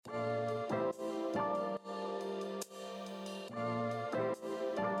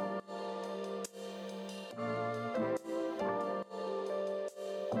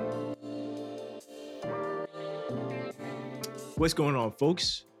What's going on,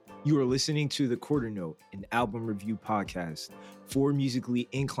 folks? You are listening to The Quarter Note, an album review podcast. Four musically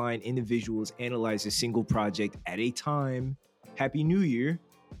inclined individuals analyze a single project at a time. Happy New Year.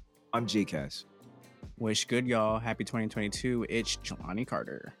 I'm J-Cass. Wish good, y'all. Happy 2022. It's Jelani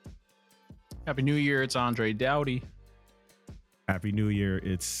Carter. Happy New Year. It's Andre Dowdy. Happy New Year.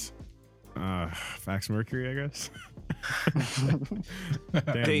 It's Fax Mercury, I guess. Damn,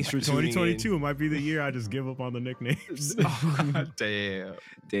 Thanks for tuning 2022 might be the year I just give up on the nicknames. Damn.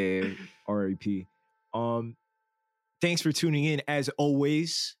 R.I.P. Thanks for tuning in. As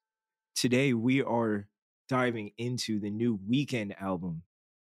always, today we are diving into the new Weeknd album,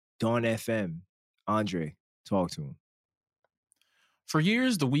 Dawn FM. Andre, talk to him. For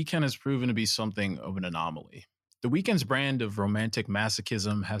years, The Weeknd has proven to be something of an anomaly. The Weeknd's brand of romantic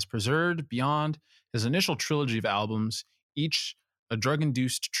masochism has persevered beyond his initial trilogy of albums, each a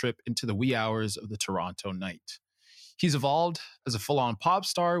drug-induced trip into the wee hours of the Toronto night. He's evolved as a full-on pop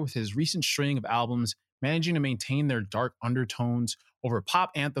star with his recent string of albums managing to maintain their dark undertones over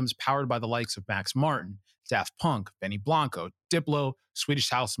pop anthems powered by the likes of Max Martin, Daft Punk, Benny Blanco, Diplo, Swedish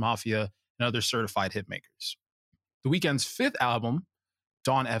House Mafia, and other certified hitmakers. The Weeknd's fifth album,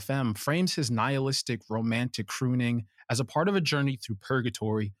 Dawn FM, frames his nihilistic romantic crooning as a part of a journey through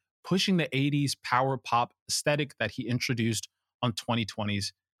purgatory, pushing the 80s power pop aesthetic that he introduced on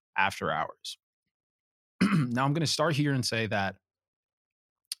 2020's After Hours. Now I'm going to start here and say that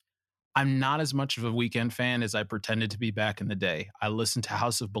I'm not as much of a Weeknd fan as I pretended to be back in the day. I listened to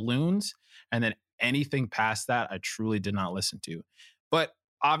House of Balloons, and then anything past that I truly did not listen to. But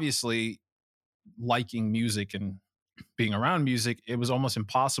obviously, liking music and being around music, it was almost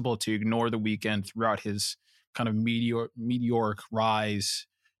impossible to ignore The Weeknd throughout his kind of meteoric rise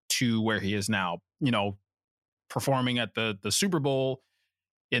to where he is now, you know, performing at the Super Bowl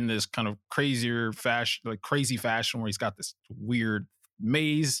in this kind of crazy fashion where he's got this weird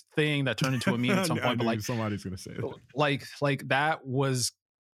maze thing that turned into a meme at some point. But like somebody's gonna say that. Like that was,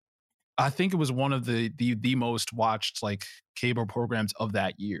 I think it was one of the most watched like cable programs of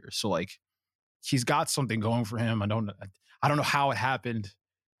that year. So like he's got something going for him. I don't know how it happened.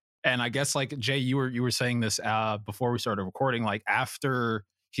 And I guess like Jay, you were saying this before we started recording, like after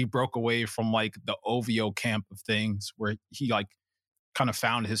he broke away from like the OVO camp of things where he like kind of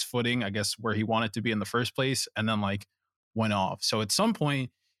found his footing, I guess, where he wanted to be in the first place, and then like went off. So at some point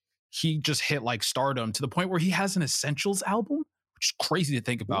he just hit like stardom to the point where he has an Essentials album, which is crazy to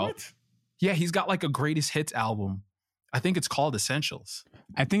think about. What? Yeah, he's got like a greatest hits album. I think it's called Essentials.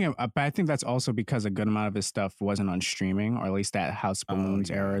 I think that's also because a good amount of his stuff wasn't on streaming, or at least that House Balloons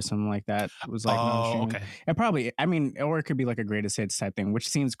era or something like that was like on streaming. Okay. And probably, I mean, or it could be like a greatest hits type thing, which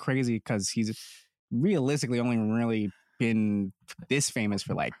seems crazy because he's realistically only really been this famous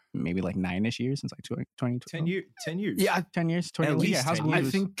for like maybe like 9-ish years, since like 2012. 10 years. Yeah, 10 years. 20, At least yeah, House 10 Balloons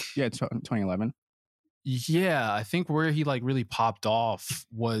I think. yeah, 2011. Yeah, I think where he like really popped off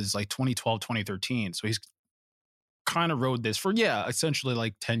was like 2012, 2013. So he's kind of rode this for essentially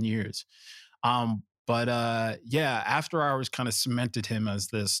like 10 years. But After Hours kind of cemented him as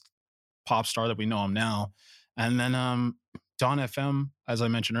this pop star that we know him now. And then Dawn FM, as I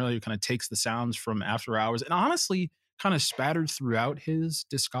mentioned earlier, kind of takes the sounds from After Hours and honestly kind of spattered throughout his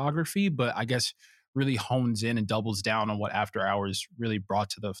discography, but I guess really hones in and doubles down on what After Hours really brought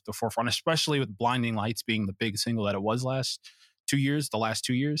to the forefront, especially with Blinding Lights being the big single that it was the last 2 years.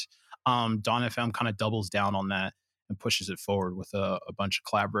 Dawn FM kind of doubles down on that and pushes it forward with a bunch of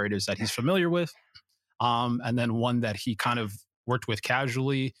collaborators that he's familiar with. And then one that he kind of worked with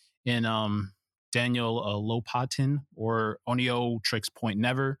casually in Daniel Lopatin, or Onio Tricks Point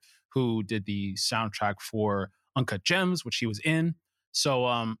Never, who did the soundtrack for Uncut Gems, which he was in. So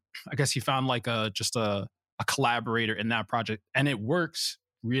I guess he found like a collaborator in that project, and it works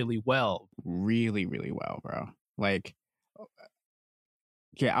really well. Really, really well, bro. Like,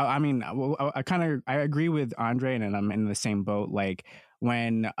 yeah, I mean, I agree with Andre, and I'm in the same boat. Like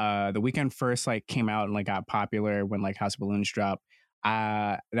when The Weeknd first like came out and like got popular, when like House of Balloons dropped,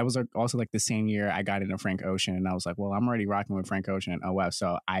 that was also like the same year I got into Frank Ocean, and I was like, well, I'm already rocking with Frank Ocean and OF,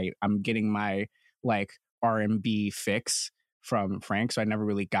 so I'm getting my like R&B fix from Frank. So I never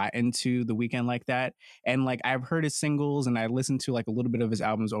really got into The Weeknd like that. And like I've heard his singles and I listened to like a little bit of his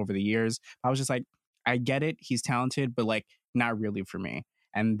albums over the years. I was just like, I get it, he's talented, but like not really for me.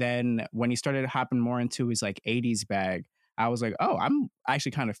 And then when he started hopping more into his like 80s bag, I was like, oh, I'm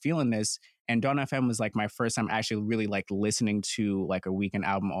actually kind of feeling this. And Dawn FM was like my first time actually really like listening to like a Weeknd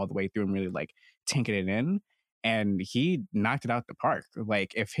album all the way through and really like taking it in. And he knocked it out the park.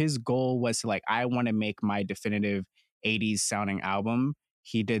 Like if his goal was to like, I want to make my definitive 80s sounding album,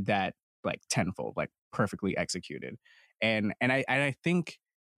 he did that like tenfold, like perfectly executed. And I think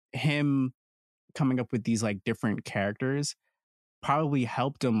him coming up with these like different characters probably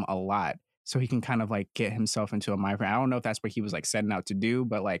helped him a lot, so he can kind of like get himself into a mind frame. I don't know if that's what he was like setting out to do,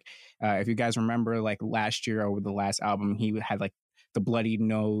 but like if you guys remember like last year or the last album, he had like the bloody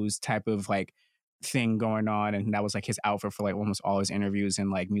nose type of like thing going on, and that was like his outfit for like almost all his interviews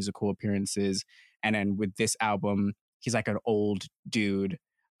and like musical appearances. And then with this album, he's like an old dude.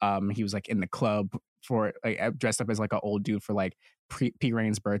 He was like in the club for like dressed up as like an old dude for like P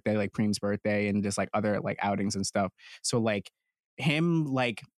Rain's birthday, like Preem's birthday, and just like other like outings and stuff. So like him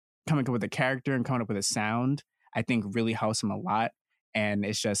like coming up with a character and coming up with a sound, I think really helps him a lot. And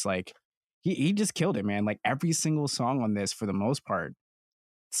it's just like he just killed it, man. Like every single song on this, for the most part,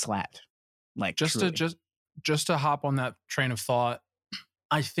 slapped. Like just truly. to just to hop on that train of thought,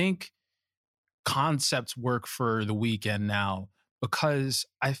 I think concepts work for The Weeknd now, because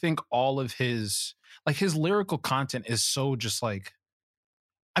I think all of his lyrical content is so just like,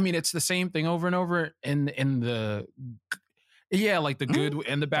 I mean, it's the same thing over and over in the like the good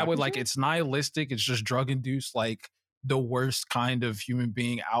and the bad way. Like it's nihilistic, it's just drug induced, like the worst kind of human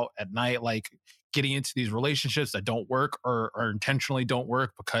being out at night, like getting into these relationships that don't work or intentionally don't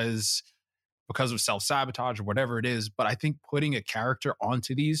work because of self-sabotage or whatever it is. But I think putting a character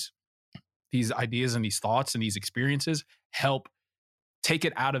onto these ideas and these thoughts and these experiences help take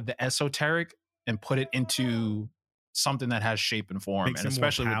it out of the esoteric and put it into something that has shape and form, makes and it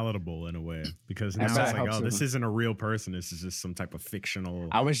especially more palatable in a way, because now And it's that like, helps oh, him. this isn't a real person. This is just some type of fictional.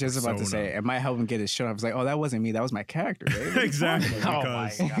 I was just about to persona. say it might help him get his shit. I was like, oh, that wasn't me. That was my character. Babe. Exactly, Oh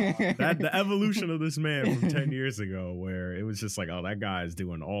because my God. the evolution of this man from 10 years ago, where it was just like, oh, that guy is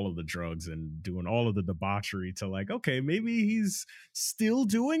doing all of the drugs and doing all of the debauchery, to like, okay, maybe he's still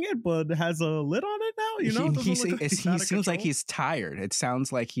doing it but has a lid on it now, you know. He Doesn't look like he's seems out of like control. he's tired. It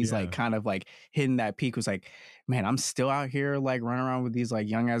sounds like he's like Yeah. kind of like hitting that peak. Was like, man, I'm still out here like running around with these like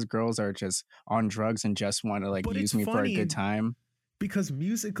young ass girls that are just on drugs and just want to like But use it's me for a funny good time. because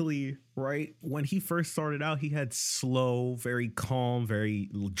musically, right, when he first started out, he had slow, very calm,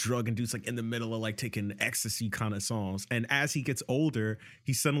 very drug induced, like in the middle of like taking ecstasy kind of songs. And as he gets older,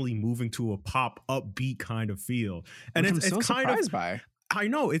 he's suddenly moving to a pop upbeat kind of feel. And Which it's I'm so kind of, surprised by. I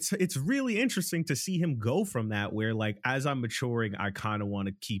know it's really interesting to see him go from that, where like as I'm maturing, I kind of want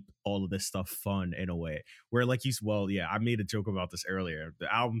to keep all of this stuff fun in a way. Where like I made a joke about this earlier.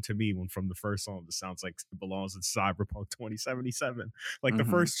 The album to me, when from the first song, it sounds like it belongs in Cyberpunk 2077. Like the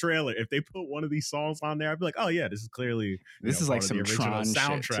first trailer, if they put one of these songs on there, I'd be like, oh yeah, this is clearly This is part like of some the original Tron shit,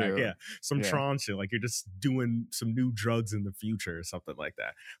 soundtrack. too. Yeah, some Yeah. Tron shit. Like you're just doing some new drugs in the future or something like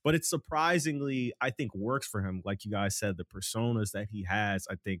that. But it's surprisingly, I think, works for him. Like you guys said, the personas that he has,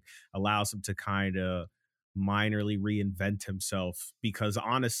 I think, allows him to kind of minorly reinvent himself, because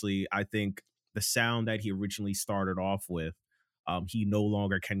honestly, I think the sound that he originally started off with, he no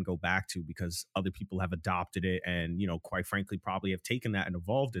longer can go back to, because other people have adopted it and, quite frankly, probably have taken that and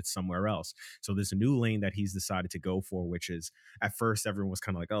evolved it somewhere else. So there's a new lane that he's decided to go for, which is, at first everyone was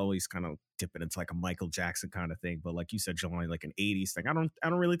kind of like, oh, he's kind of dipping into like a Michael Jackson kind of thing. But like you said, Jelani, like an 80s thing. I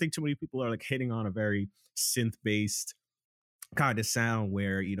don't really think too many people are like hitting on a very synth based kind of sound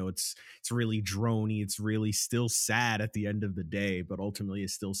where it's really droney, it's really still sad at the end of the day, but ultimately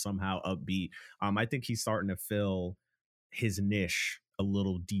it's still somehow upbeat. I think he's starting to fill his niche a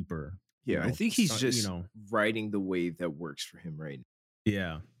little deeper. Yeah, I think he's just riding the wave that works for him right now.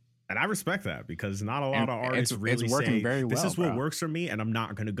 Yeah. And I respect that, because not a lot of artists it's really working say, very this well, is what bro. works for me, and I'm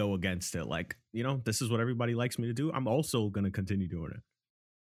not going to go against it. Like, this is what everybody likes me to do. I'm also going to continue doing it.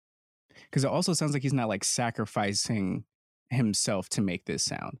 Because it also sounds like he's not like sacrificing himself to make this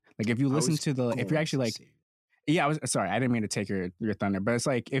sound. Like if you listen to if you're actually like, yeah, I was sorry, I didn't mean to take your thunder, but it's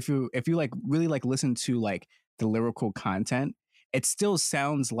like if you like really like listen to like the lyrical content, it still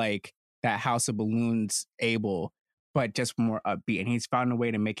sounds like that House of Balloons Abel, but just more upbeat. And he's found a way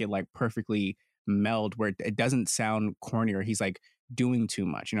to make it like perfectly meld where it doesn't sound corny or he's like doing too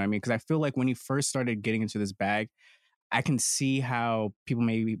much. You know what I mean? Because I feel like when he first started getting into this bag, I can see how people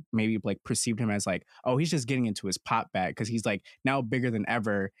maybe like perceived him as like, oh, he's just getting into his pop bag because he's like now bigger than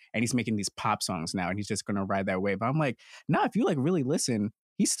ever and he's making these pop songs now and he's just gonna ride that wave. But I'm like, nah, if you like really listen,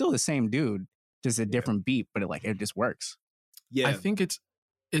 he's still the same dude, just a different beat, but it just works. Yeah, I think it's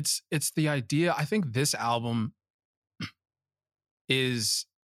the idea. I think this album is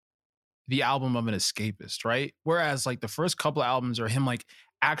the album of an escapist, right? Whereas like the first couple of albums are him like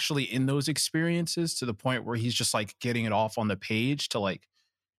actually in those experiences to the point where he's just like getting it off on the page to like,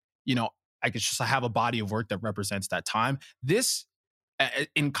 I could just have a body of work that represents that time. This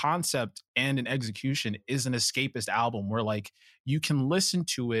in concept and in execution is an escapist album where like you can listen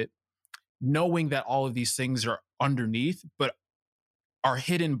to it knowing that all of these things underneath, but are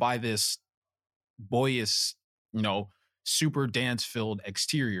hidden by this boyish, super dance filled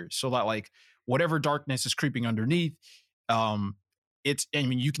exterior. So that like whatever darkness is creeping underneath,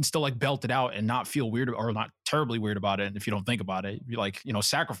 you can still like belt it out and not feel weird or not terribly weird about it. And if you don't think about it, you're like,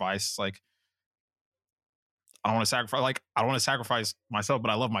 sacrifice, like, I don't want to sacrifice myself,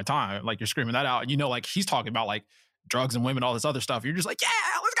 but I love my time. Like you're screaming that out. And like he's talking about like drugs and women, all this other stuff. You're just like, yeah,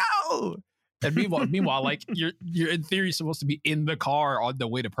 let's go. And meanwhile, like you're in theory supposed to be in the car on the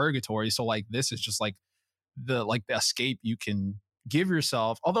way to purgatory. So like this is just like the escape you can give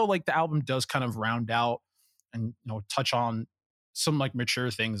yourself. Although like the album does kind of round out and touch on some like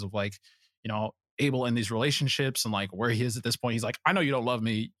mature things of like, Abel in these relationships and like where he is at this point. He's like, I know you don't love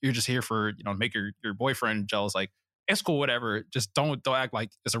me. You're just here for, make your boyfriend jealous. Like, it's cool, whatever. Just don't act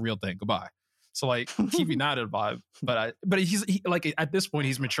like it's a real thing. Goodbye. So like keep me not a vibe. But he's like at this point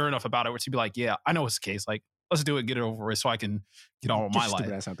he's mature enough about it to be like, yeah, I know it's the case. Like, let's do it, get it over with so I can get on with my life.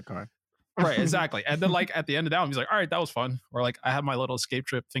 Stupid ass out the car. Right, exactly. And then like at the end of that one, he's like, all right, that was fun. Or like I had my little escape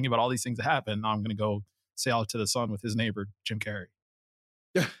trip thinking about all these things that happened. Now I'm gonna go sail out to the sun with his neighbor, Jim Carrey.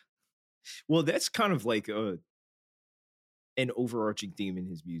 Yeah. Well, that's kind of like an overarching theme in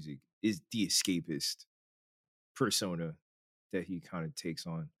his music is the escapist persona that he kind of takes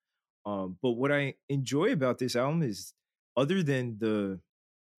on. But what I enjoy about this album is other than the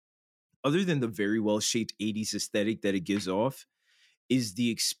very well shaped 80s aesthetic that it gives off, is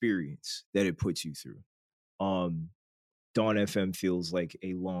the experience that it puts you through. Dawn FM feels like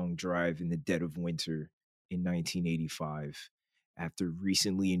a long drive in the dead of winter in 1985 after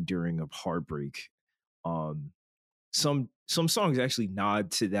recently enduring a heartbreak. Some songs actually nod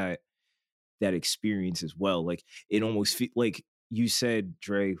to that experience as well. Like it almost feel like you said,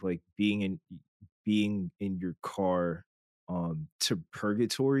 Dre, like being in your car to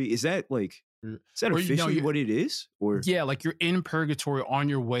purgatory. Is that officially what it is? Or yeah, like you're in purgatory on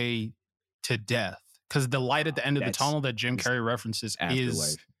your way to death. Because the light at the end of the tunnel that Jim Carrey references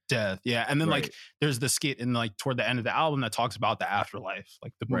is death. Yeah. And then like there's the skit in like toward the end of the album that talks about the afterlife,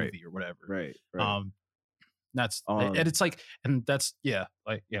 like the movie or whatever. Right. That's and it's like, and that's go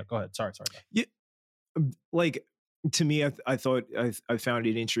ahead. Sorry. Yeah. Like to me, I thought I found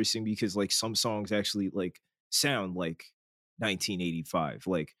it interesting because like some songs actually like sound like 1985,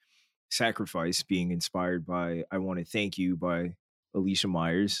 like Sacrifice being inspired by I Want to Thank You by Alicia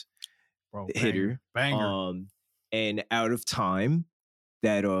Myers. Bro, Hitter. Banger. And Out of Time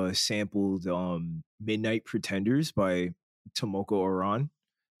that sampled Midnight Pretenders by Tomoko Aran.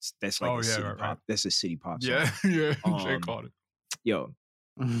 That's like a city pop. That's a city pop song. Yeah. Jay caught it. Yo,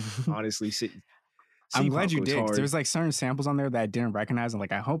 honestly, I'm glad you did. Because there's like certain samples on there that I didn't recognize, and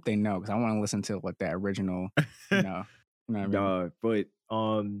like I hope they know because I want to listen to like that original. You know what I mean? But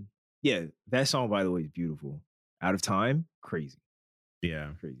yeah, that song by the way is beautiful. Out of Time, crazy. Yeah,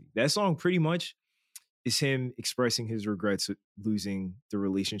 crazy. That song pretty much is him expressing his regrets of losing the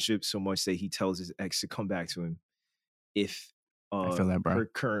relationship so much that he tells his ex to come back to him if I feel that, bro. Her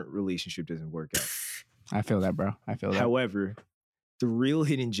current relationship doesn't work out. I feel that, bro. I feel that. However, the real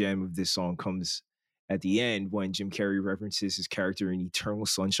hidden gem of this song comes at the end when Jim Carrey references his character in Eternal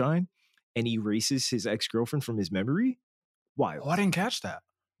Sunshine and he erases his ex-girlfriend from his memory. Wild. Oh, I didn't catch that.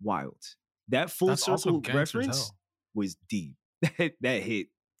 Wild. That full circle reference was deep. That hit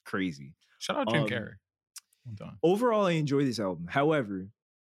crazy. Shout out Jim Carrey. I'm done. Overall, I enjoy this album. However,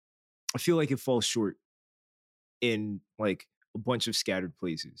 I feel like it falls short in like a bunch of scattered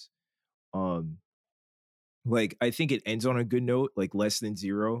places. Like I think it ends on a good note. Like Less Than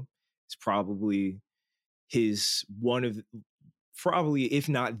Zero is probably his one of probably if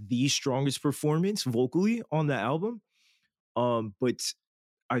not the strongest performance vocally on the album. But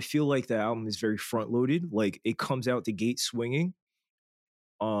I feel like the album is very front loaded. Like it comes out the gate swinging.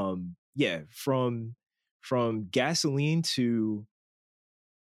 Yeah, from Gasoline to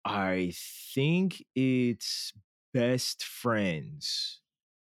I think it's Best Friends.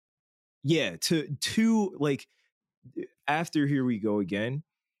 Yeah, to like after Here We Go Again.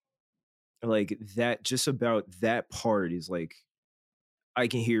 Like that, just about that part is like I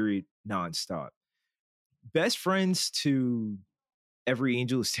can hear it nonstop. Best Friends to Every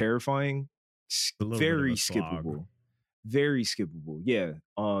Angel Is Terrifying, very skippable. Very skippable. Yeah.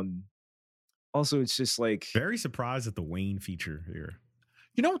 Also, it's just like very surprised at the Wayne feature here.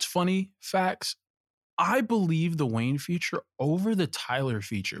 You know what's funny? Facts. I believe the Wayne feature over the Tyler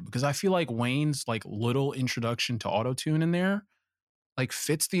feature because I feel like Wayne's like little introduction to autotune in there like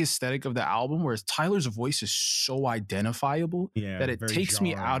fits the aesthetic of the album, whereas Tyler's voice is so identifiable that it takes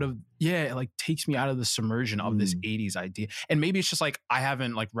me out of takes me out of the submersion of this 80s idea. And maybe it's just like I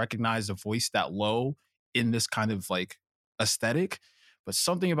haven't like recognized a voice that low in this kind of like aesthetic, but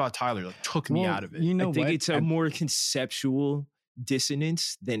something about Tyler like took me out of it. You know I think what? it's a more conceptual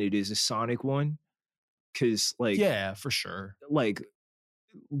dissonance than it is a sonic one. Cause like Yeah, for sure. like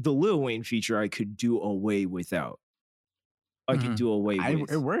the Lil Wayne feature I could do away without. I could Mhm. do away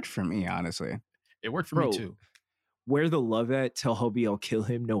with. It worked for me, honestly. It worked for Bro, me too. Where the love at? Tell hubby I'll kill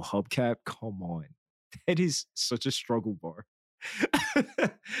him. No hubcap. Come on, that is such a struggle bar.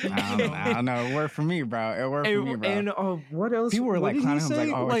 I don't know. It worked for me, bro. It worked for me, bro. And what else? People were What like did he clowning him, like,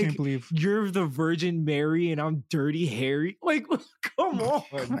 say? "Oh, I can't believe." you're the Virgin Mary and I'm Dirty Harry. Like, come on,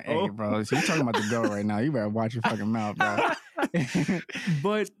 Hey, bro, you're talking about the girl right now. You better watch your fucking mouth, bro.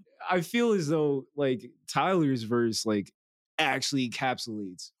 But I feel as though like Tyler's verse like actually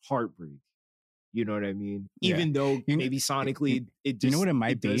encapsulates heartbreak. You know what I mean? Yeah. Even though You know- maybe sonically it just, you know what it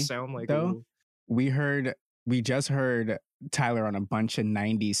might does be, sound like though? We just heard Tyler on a bunch of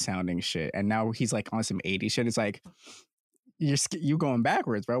 90s sounding shit, and now he's like on some 80s shit. It's like you going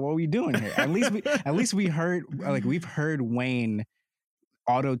backwards, bro. What are we doing here? At least we've heard Wayne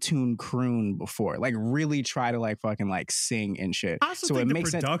auto-tune croon before, like really try to like fucking like sing and shit. I also So think it the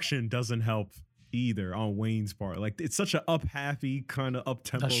makes sense. production doesn't help either on Wayne's part. Like it's such an up happy kind of up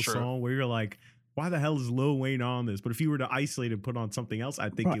tempo That's true. song where you're like, why the hell is Lil Wayne on this? But if you were to isolate and put on something else, I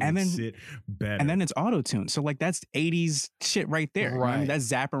think Bro, it and would then- sit better. And then it's auto-tune. So like that's 80s shit right there. You know what I mean? Right. That's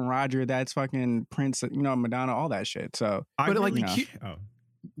Zapp and Roger, that's fucking Prince, Madonna, all that shit. So But like, you know.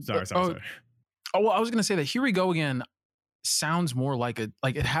 sorry. Oh, well, I was gonna say that Here We Go Again sounds more like it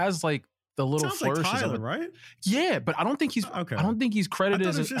has like the little Sounds like flourishes Tyler, of it. right? Yeah, but I don't think he's Okay. I don't think he's credited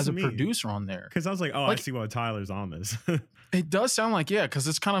I thought it was as just a me. producer on there. Because I was like, oh, I Like- see why Tyler's on this. It does sound like, yeah, because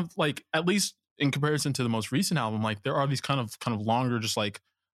it's kind of like, at least in comparison to the most recent album, like there are these kind of longer, just like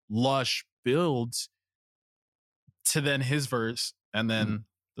lush builds to then his verse, and then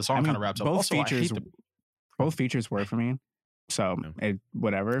the song kind of wraps up. Both Also, both features work for me. So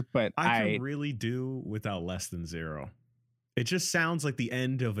whatever. But I could really do without Less Than Zero. It just sounds like the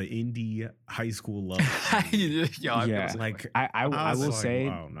end of an indie high school love. Yeah. Like I was will like, say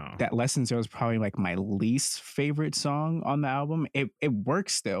oh, no. that Lesson Zero is probably like my least favorite song on the album. It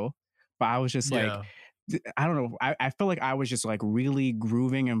works still, but I was just like, I don't know. I feel like I was just like really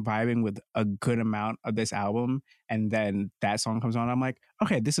grooving and vibing with a good amount of this album. And then that song comes on. I'm like,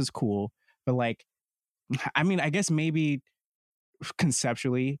 okay, this is cool. But like, I mean, I guess maybe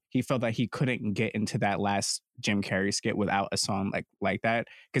conceptually he felt that he couldn't get into that last Jim Carrey skit without a song like that.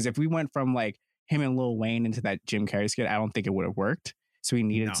 Because if we went from like him and Lil Wayne into that Jim Carrey skit, I don't think it would have worked. So he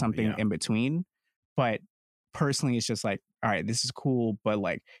needed something in between. But personally, it's just like, all right, this is cool. But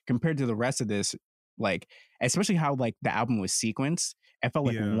like compared to the rest of this, like especially how like the album was sequenced, it felt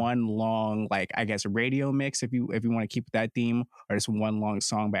like one long, like I guess radio mix if you want to keep that theme, or just one long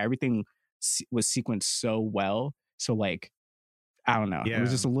song. But everything was sequenced so well. So like, I don't know. Yeah, it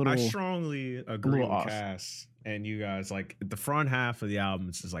was just a little. I strongly agree with off. Cass and you guys. Like the front half of the album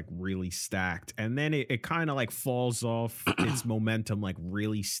is just like really stacked, and then it kind of like falls off its momentum like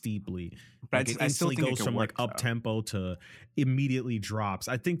really steeply. But Like, I still instantly think it goes could from work, like up tempo to immediately drops.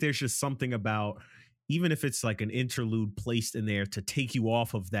 I think there's just something about, even if it's like an interlude placed in there to take you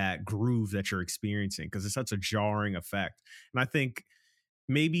off of that groove that you're experiencing, because it's such a jarring effect. And I think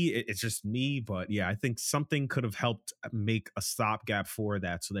maybe it's just me, but yeah, I think something could have helped make a stopgap for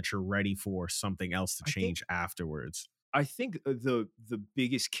that so that you're ready for something else to change afterwards. I think the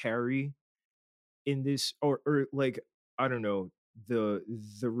biggest carry in this, or like, I don't know, the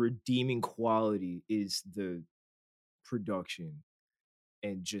redeeming quality is the production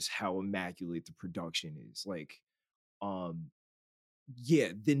and just how immaculate the production is. Like, yeah,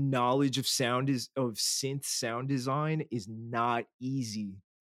 the knowledge of synth sound design is not easy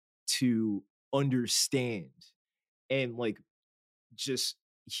to understand. And like just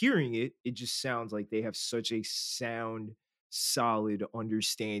hearing it just sounds like they have such a solid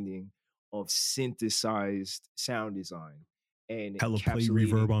understanding of synthesized sound design and Hella plate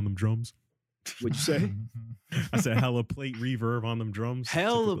reverb on them drums. What'd you say? I said hella plate reverb on them drums.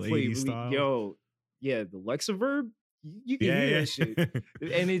 Hella Typical plate 80s style. yo, yeah, the Lexaverb, you can hear that shit.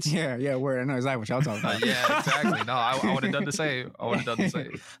 And it's word. I know exactly what y'all talking about. Yeah, exactly. No, I would have done the same.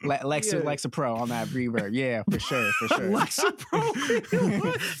 Lexa Pro on that reverb. Yeah, for sure. Lexa Pro.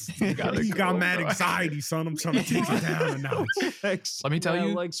 You got mad anxiety, son. I'm trying to take it down a notch. Let me tell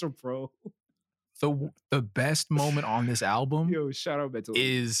you, Lexa Pro. The best moment on this album Yo, shout out Mental.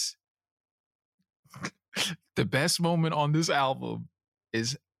 is the best moment on this album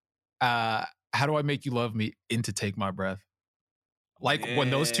is How Do I Make You Love Me into Take My Breath. Like when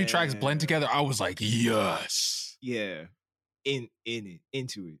those two tracks blend together, I was like, yes. Yeah. In it,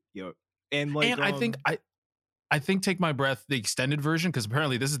 into it. Yo. And like, And I think Take My Breath, the extended version, because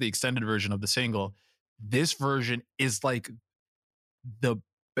apparently this is the extended version of the single. This version is like the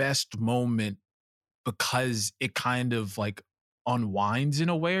best moment because it kind of like unwinds in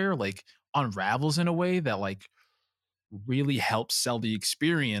a way, or like unravels in a way that like really helps sell the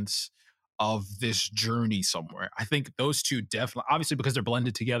experience of this journey somewhere. I think those two definitely, obviously because they're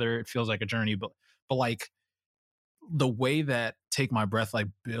blended together, it feels like a journey, but like the way that Take My Breath like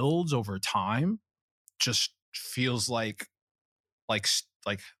builds over time just feels like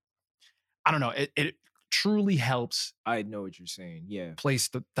I don't know, it truly helps I know what you're saying. Yeah. place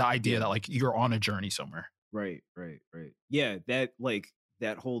the idea Yeah. that like you're on a journey somewhere. Right. Yeah, that like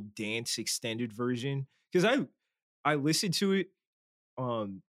that whole dance extended version. Because I listened to it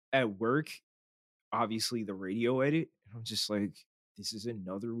at work, obviously the radio edit. And I'm just like, this is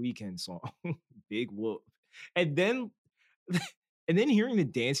another Weeknd song. Big whoop. And then and then hearing the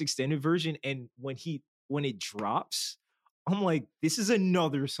dance extended version, and when it drops, I'm like, this is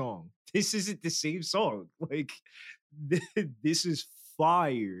another song. This isn't the same song. Like this is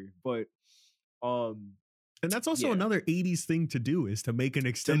fire. But um And that's also yeah, another 80s thing to do, is to make an to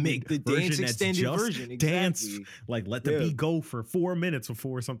extended make the version dance that's extended just version. dance. Exactly. Like, let the Yeah. beat go for 4 minutes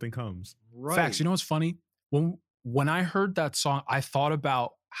before something comes. Right. Facts. You know what's funny? When I heard that song, I thought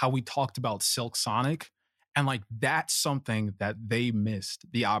about how we talked about Silk Sonic, and like that's something that they missed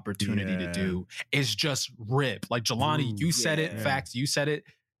the opportunity to Yeah. do, is just rip. Like Jelani, you said it. Yeah. Facts, you said it.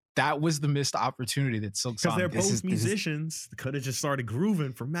 That was the missed opportunity that Silk Because they're Sonic. both musicians. Could have just started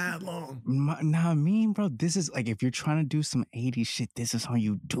grooving for mad long. Nah, I mean, bro, this is like, if you're trying to do some 80s shit, this is how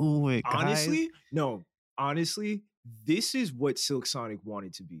you do it, guys. Honestly, this is what Silk Sonic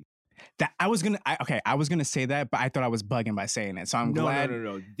wanted to be. That I was gonna say that, but I thought I was bugging by saying it. So I'm glad.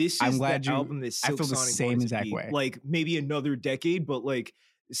 No. This is I'm glad the album that I Silk feel the Sonic same wanted to exact be. way. Like maybe another decade, but like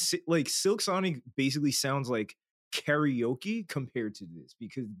Silk Sonic basically sounds like karaoke compared to this,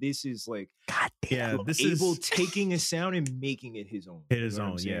 because this is like, God damn. Yeah, this Abel is taking a sound and making it his own. his You know what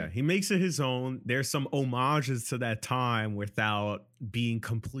I'm own. saying? Yeah, he makes it his own. There's some homages to that time without being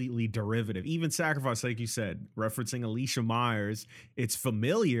completely derivative. Even Sacrifice, like you said, referencing Alicia Myers, it's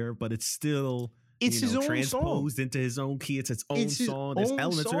familiar, but it's still It's his own transposed song. into his own key. It's its own It's his song. There's own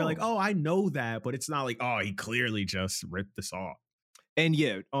elements where you're like, song. oh, I know that, but it's not like, oh, he clearly just ripped this off. And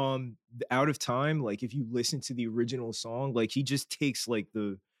yeah, Out of Time, like if you listen to the original song, like he just takes like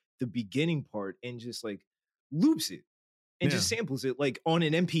the beginning part and just like loops it and just samples it like on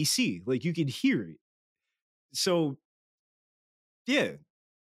an MPC. Like you could hear it. So yeah.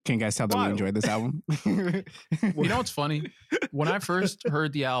 Can you guys tell that we Wild. enjoyed this album? You know what's funny? When I first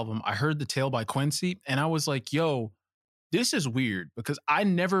heard the album, I heard The Tale by Quincy, and I was like, yo, this is weird, because I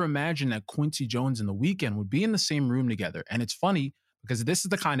never imagined that Quincy Jones and The Weeknd would be in the same room together. And it's funny because this is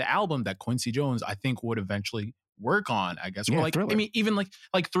the kind of album that Quincy Jones, I think, would eventually work on, I guess. Yeah, Or like, Thriller. I mean, even like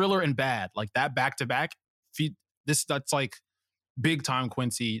Thriller and Bad, like that back to back. That's like big time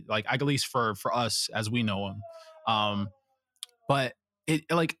Quincy, like at least for us as we know him. But it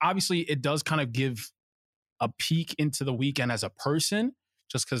like obviously it does kind of give a peek into The Weeknd as a person,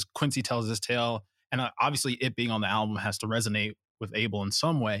 just because Quincy tells this tale, and obviously it being on the album has to resonate with Abel in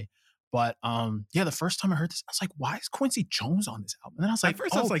some way. But yeah, the first time I heard this, I was like, why is Quincy Jones on this album? And then I was like, At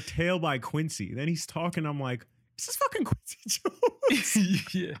first I was like, Tale by Quincy. Then he's talking. I'm like, this is fucking Quincy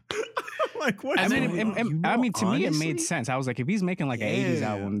Jones. yeah. I'm like, what? I And mean, then, I mean, to me, it honestly, made sense. I was like, if he's making like an 80s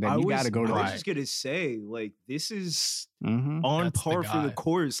album, then you got to go to I was that. just gonna say, like, this is Mhm. on That's the par for the guy.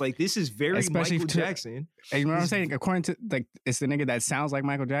 chorus. Like, this is very Especially Michael to- Jackson. And you know what I'm This- saying? According to like, it's the nigga that sounds like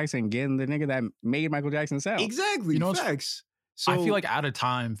Michael Jackson getting the nigga that made Michael Jackson sound. Exactly. You know, facts. So I feel like Out of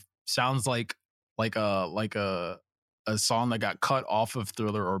Time sounds like a song that got cut off of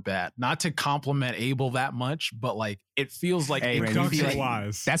Thriller or Bad. Not to compliment Abel that much, but like it feels like Hey, it man, could you be feel like,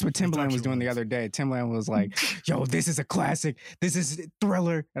 wise. That's what Timbaland was doing the Production-wise. other day. Timbaland was like, yo, this is a classic. This is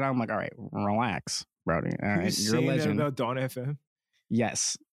Thriller. And I'm like, all right, relax, Brody. All he right, was you're a saying that legend. about Dawn FM.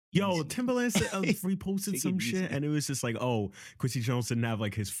 Yes. Yo, Timbaland reposted Take some it easy. shit, and it was just like, oh, Quincy Jones didn't have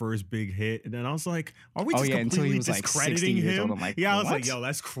like his first big hit, and then I was like, are we just until he completely was like 60 discrediting years him? old. I'm like, yeah, I was what? like, yo,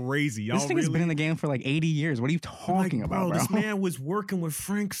 that's crazy. Y'all This thing has been in really- the game for like 80 years. What are you I'm like, talking about, bro? This man was working with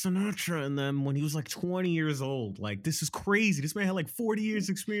Frank Sinatra and them when he was like 20 years old. Like, this is crazy. This man had like 40 years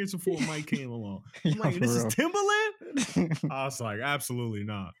experience before Mike came along. I'm Yo, like, for this is real. Timbaland? I was like, absolutely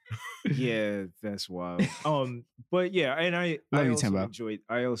not. Yeah, that's wild. But yeah, and I Love you, also Timbo.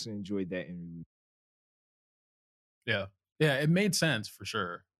 enjoyed that interview. yeah, it made sense for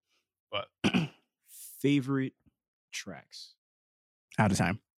sure. But Favorite tracks. Out of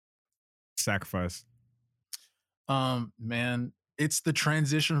time. Sacrifice. man, it's the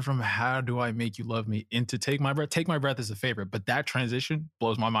transition from How Do I Make You Love Me into Take My Breath. Take My Breath is a favorite, but that transition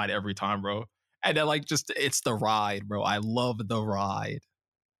blows my mind every time, bro. And then like just it's the ride, bro. I love the ride.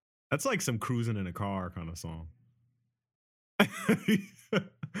 That's like some cruising in a car kind of song.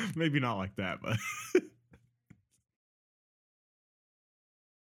 Maybe not like that, but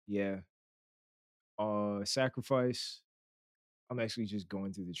Yeah. Sacrifice. I'm actually just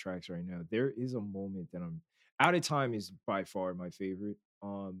going through the tracks right now. There is a moment that I'm Out of Time is by far my favorite.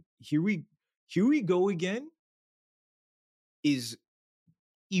 Here we go again is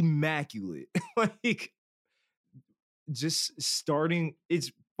immaculate. Like just starting,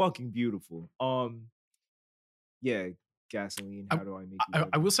 it's fucking beautiful. Yeah, Gasoline. How do I make you?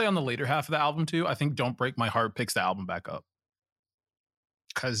 I will say on the later half of the album too, I think Don't Break My Heart picks the album back up.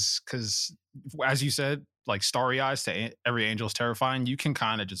 Cause as you said, like Starry Eyes to Every Angel's Terrifying, you can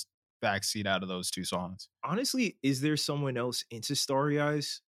kind of just backseat out of those two songs. Honestly, is there someone else into Starry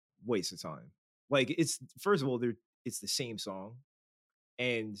Eyes? Waste of time. Like it's first of all, it's the same song,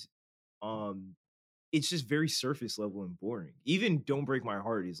 and um, it's just very surface level and boring. Even Don't Break My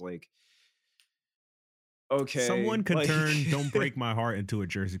Heart is like, okay, someone could like, turn Don't Break My Heart into a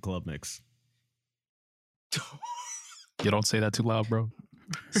Jersey Club mix. You don't say that too loud, bro.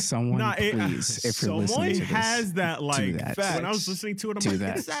 Someone, please, if you're listening to this, has that like that. when I was listening to it, I'm Do like,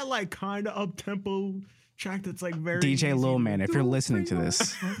 that. it's that like kind of up tempo track that's like very DJ Lil Man, if you're Don't listening break to my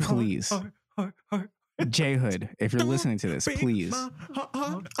this, heart, please. heart. J Hood, if you're listening to this, please.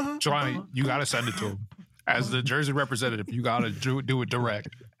 Johnny, you gotta send it to him. As the Jersey representative, you gotta do it direct.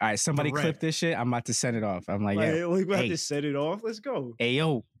 All right, somebody Direct. clip this shit. I'm about to send it off. I'm like, Like, yeah, we have hey. to set it off. Let's go. Hey,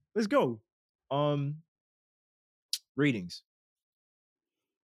 yo. Let's go. Ratings.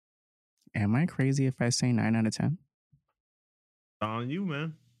 Am I crazy if I say 9 out of 10? On you,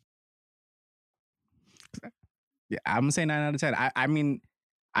 man. Yeah, I'm gonna say 9 out of 10. I mean,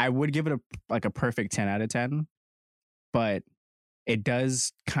 I would give it a perfect 10 out of 10, but it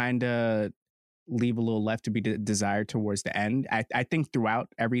does kind of leave a little left to be desired towards the end. I think throughout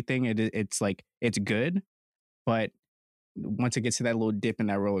everything, it's like it's good, but once it gets to that little dip in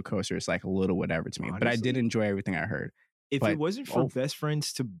that roller coaster, it's like a little whatever to me. But I did Honestly, enjoy everything I heard. If But it wasn't for Best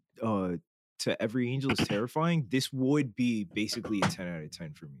Friends to Every Angel is Terrifying, this would be basically a 10 out of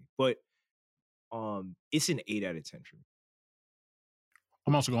 10 for me. But it's an 8 out of 10 for me.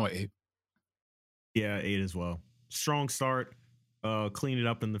 I'm also going with 8. Yeah, 8 as well. Strong start. Clean it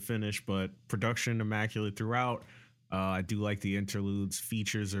up in the finish, but production immaculate throughout. I do like the interludes.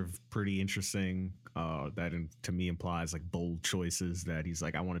 Features are pretty interesting. That to me implies like bold choices that he's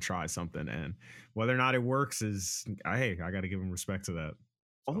like, I want to try something, and whether or not it works is, hey, I got to give him respect to that.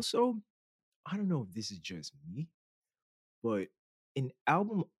 So. Also, I don't know if this is just me, but an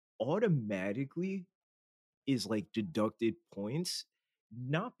album automatically is like deducted points,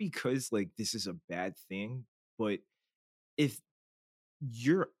 not because like this is a bad thing, but if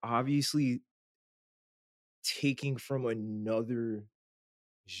you're obviously taking from another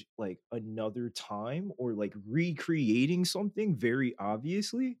time or like recreating something very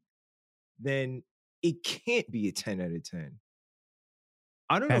obviously, then it can't be a 10 out of 10.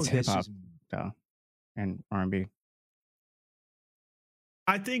 I don't That's know if that's hip-hop, just though, and R&B.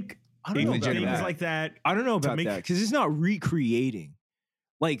 I think I don't know about things that. like that. I don't know about that because it's not recreating.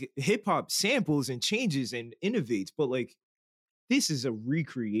 Like hip hop samples and changes and innovates, but like this is a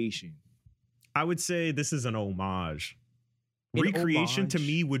recreation. I would say this is an homage. An Recreation to homage.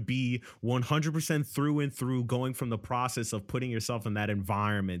 me would be 100% through and through, going from the process of putting yourself in that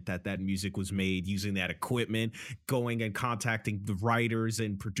environment that music was made, using that equipment, going and contacting the writers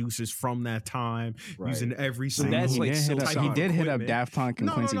and producers from that time, using every single that's like he did hit up Daft Punk and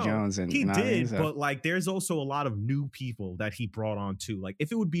Quincy Jones, and he did, so. but like there's also a lot of new people that he brought on too. Like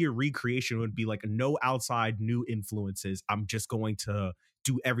if it would be a recreation, it would be like no outside new influences. I'm just going to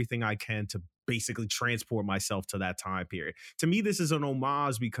do everything I can to basically transport myself to that time period. To me, this is an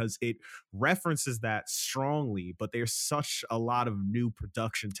homage because it references that strongly, but there's such a lot of new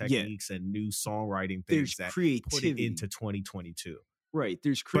production techniques and new songwriting things that put it into 2022. Right.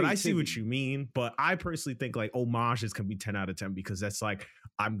 There's But creativity. I see what you mean. But I personally think like homages can be 10 out of 10 because that's like,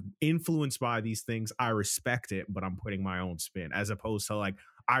 I'm influenced by these things. I respect it, but I'm putting my own spin as opposed to like,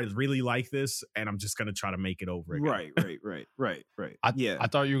 I really like this and I'm just going to try to make it over again. Right. I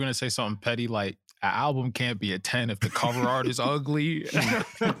thought you were going to say something petty like, an album can't be a 10 if the cover art is ugly.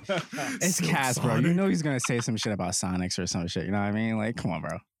 It's So Cass, bro. Sonic. You know he's going to say some shit about Sonics or some shit. You know what I mean? Like, come on,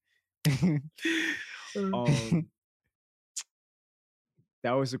 bro.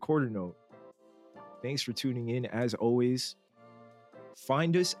 That was the quarter note. Thanks for tuning in. As always,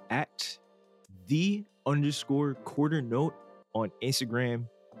 find us at _quarter note on Instagram.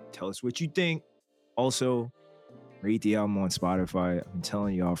 Tell us what you think. Also, rate the album on Spotify. I've been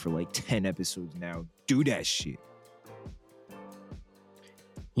telling y'all for like 10 episodes now. Do that shit.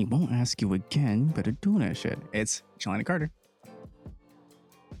 He won't ask you again. Better do that shit. It's Jelani Carter.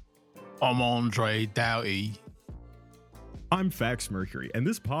 I'm Andre Doughty. I'm Fax Mercury, and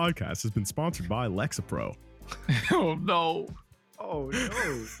this podcast has been sponsored by Lexapro. Oh no. Oh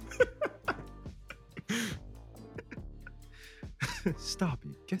no. Stop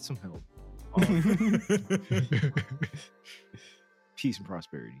it. Get some help. Peace and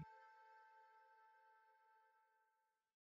prosperity.